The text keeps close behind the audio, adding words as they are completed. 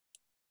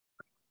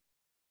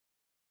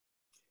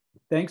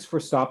Thanks for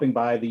stopping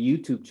by the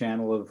YouTube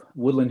channel of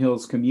Woodland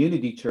Hills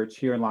Community Church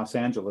here in Los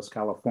Angeles,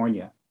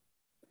 California.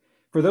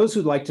 For those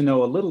who'd like to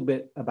know a little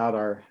bit about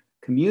our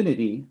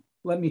community,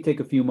 let me take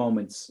a few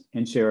moments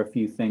and share a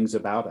few things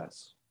about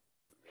us.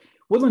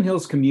 Woodland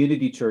Hills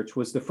Community Church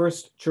was the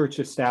first church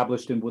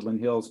established in Woodland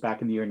Hills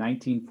back in the year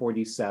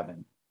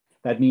 1947.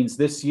 That means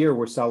this year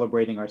we're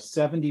celebrating our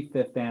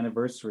 75th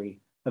anniversary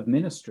of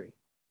ministry.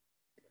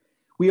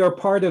 We are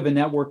part of a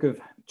network of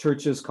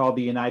churches called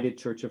the United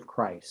Church of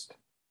Christ.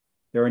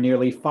 There are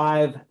nearly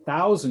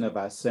 5,000 of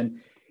us,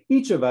 and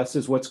each of us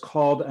is what's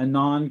called a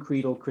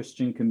non-creedal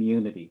Christian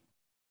community.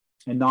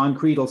 And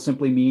non-creedal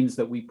simply means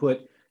that we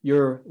put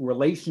your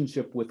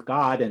relationship with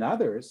God and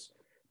others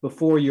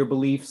before your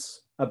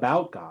beliefs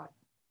about God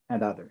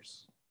and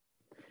others.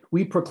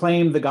 We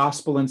proclaim the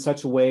gospel in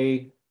such a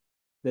way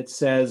that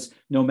says,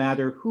 no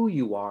matter who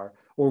you are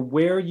or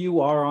where you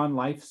are on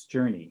life's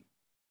journey,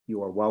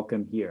 you are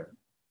welcome here.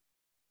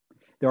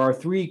 There are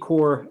three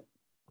core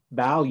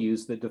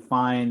values that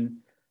define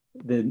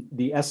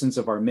the essence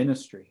of our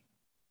ministry.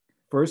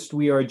 First,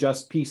 we are a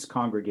just peace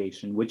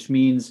congregation, which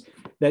means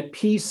that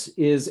peace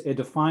is a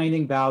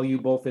defining value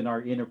both in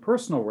our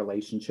interpersonal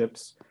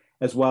relationships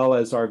as well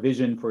as our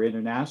vision for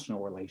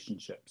international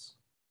relationships.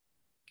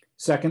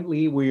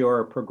 Secondly, we are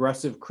a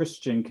progressive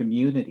Christian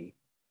community,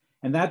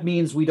 and that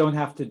means we don't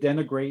have to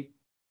denigrate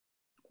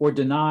or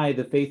deny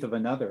the faith of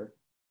another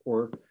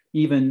or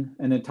even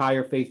an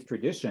entire faith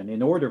tradition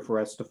in order for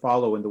us to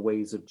follow in the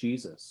ways of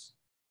Jesus.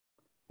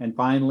 And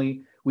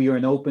finally, we are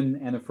an open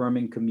and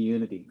affirming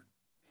community.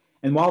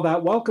 And while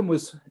that welcome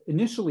was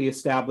initially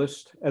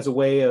established as a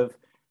way of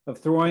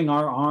throwing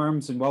our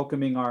arms and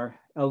welcoming our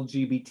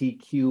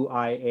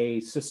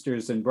LGBTQIA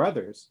sisters and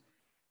brothers,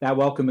 that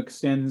welcome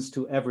extends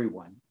to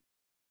everyone.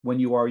 When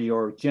you are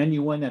your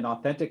genuine and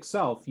authentic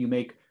self, you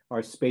make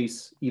our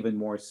space even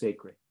more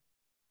sacred.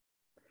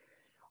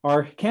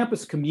 Our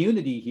campus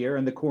community here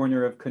in the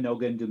corner of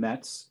Canoga and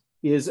Dumetz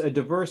is a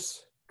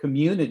diverse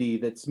community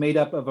that's made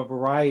up of a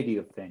variety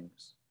of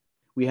things.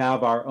 We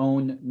have our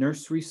own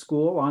nursery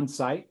school on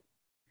site.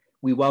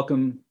 We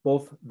welcome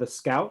both the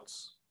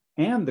Scouts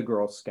and the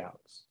Girl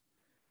Scouts.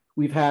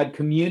 We've had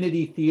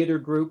community theater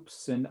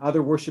groups and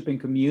other worshiping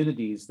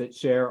communities that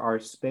share our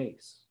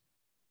space.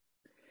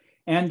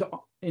 And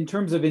in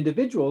terms of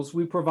individuals,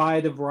 we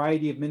provide a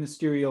variety of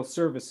ministerial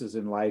services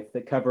in life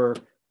that cover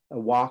a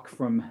walk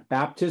from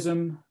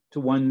baptism to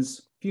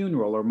one's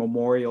funeral or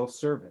memorial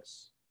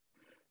service.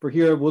 For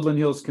here at Woodland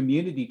Hills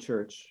Community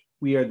Church,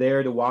 we are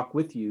there to walk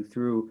with you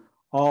through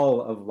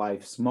all of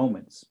life's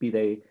moments, be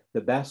they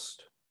the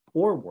best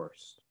or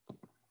worst.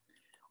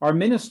 Our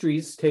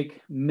ministries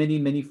take many,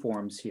 many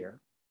forms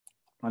here.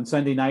 On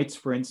Sunday nights,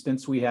 for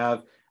instance, we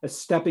have a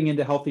Stepping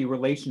into Healthy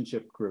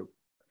Relationship group.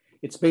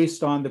 It's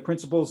based on the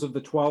principles of the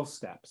 12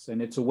 steps,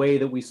 and it's a way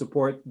that we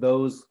support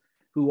those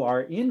who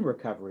are in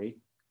recovery,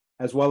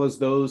 as well as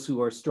those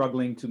who are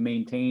struggling to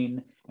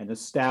maintain and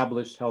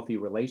establish healthy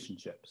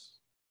relationships.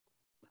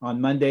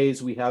 On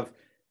Mondays, we have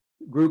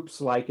groups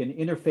like an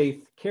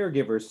interfaith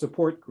caregiver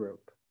support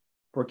group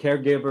for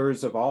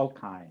caregivers of all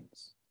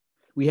kinds.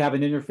 We have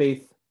an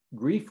interfaith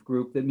grief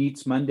group that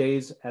meets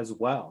Mondays as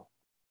well.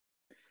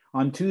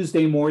 On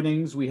Tuesday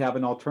mornings, we have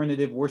an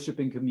alternative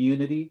worshiping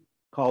community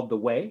called The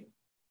Way.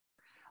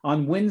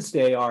 On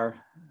Wednesday, our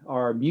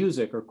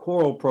music or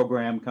choral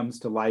program comes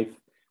to life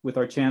with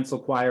our chancel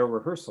choir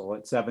rehearsal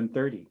at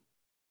 7:30.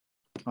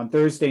 On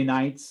Thursday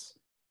nights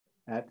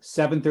at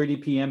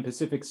 7:30 p.m.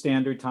 Pacific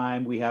Standard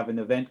Time, we have an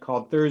event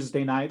called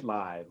Thursday Night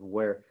Live,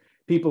 where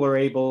people are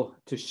able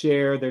to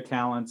share their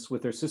talents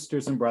with their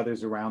sisters and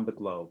brothers around the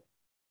globe.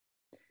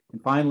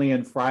 And finally,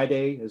 on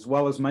Friday, as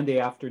well as Monday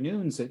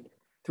afternoons at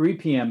 3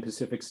 p.m.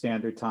 Pacific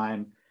Standard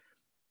Time,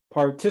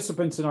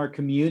 participants in our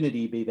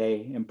community, be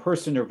they in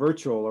person or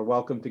virtual, are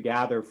welcome to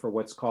gather for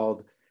what's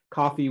called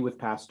Coffee with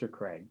Pastor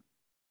Craig.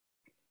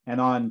 And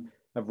on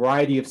a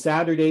variety of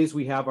Saturdays,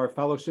 we have our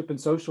fellowship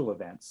and social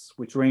events,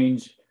 which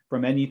range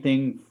from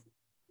anything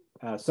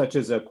such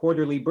as a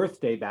quarterly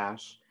birthday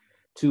bash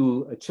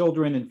to a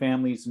children and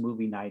families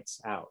movie nights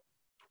out.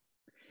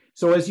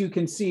 So as you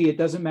can see, it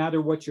doesn't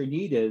matter what your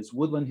need is,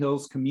 Woodland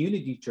Hills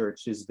Community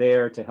Church is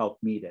there to help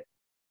meet it.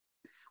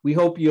 We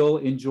hope you'll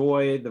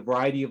enjoy the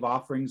variety of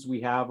offerings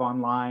we have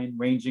online,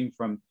 ranging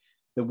from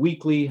the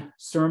weekly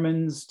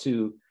sermons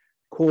to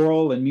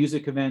choral and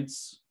music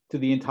events to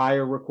the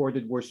entire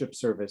recorded worship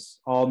service,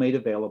 all made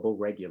available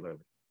regularly.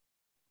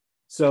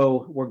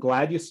 So we're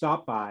glad you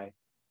stopped by,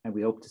 and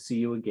we hope to see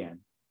you again.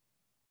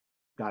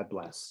 God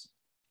bless.